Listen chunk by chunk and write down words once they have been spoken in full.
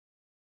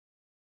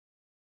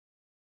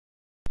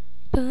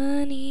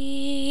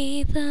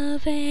Beneath a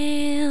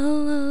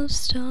veil of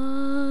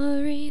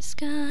starry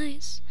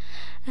skies,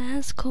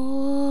 as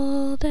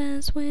cold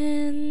as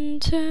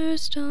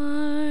winter's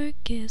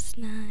darkest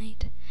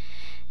night,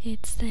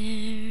 it's there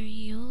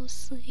you'll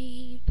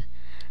sleep,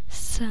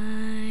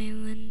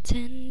 silent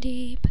and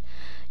deep.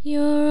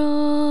 You're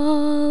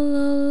all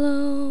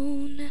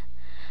alone,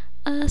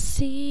 a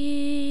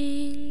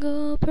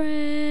single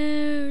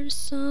prayer's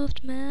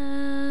soft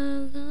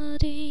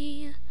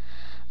melody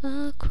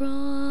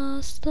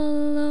across the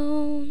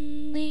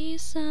lonely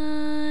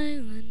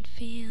silent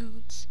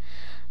fields.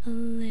 A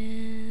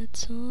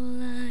little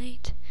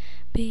light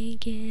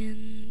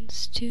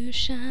begins to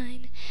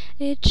shine.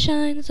 It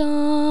shines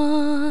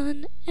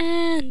on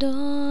and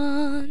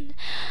on.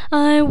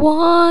 I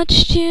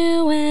watched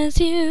you as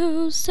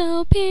you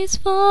so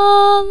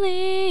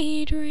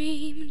peacefully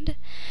dreamed.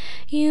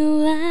 You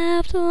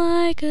laughed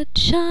like a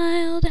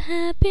child,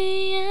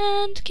 happy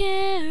and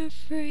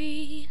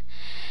carefree.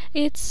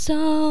 It's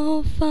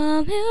so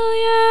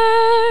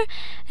familiar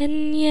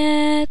and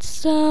yet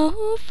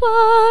so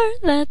far.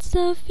 That's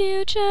the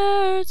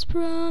future's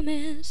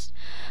promise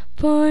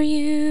for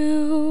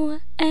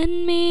you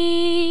and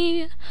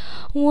me.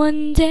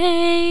 One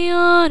day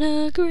on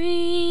a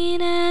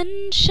green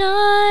and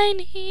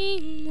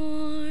shining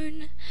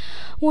morn,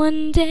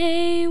 one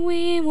day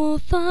we will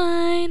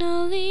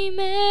finally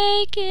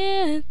make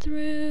it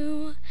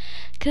through.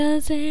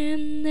 'Cause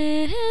in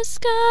this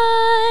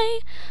sky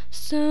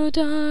so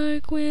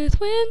dark with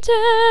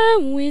winter,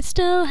 we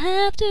still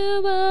have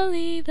to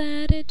believe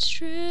that it's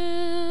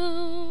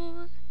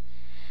true.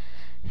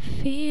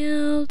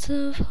 Fields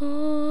of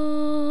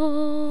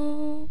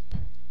hope.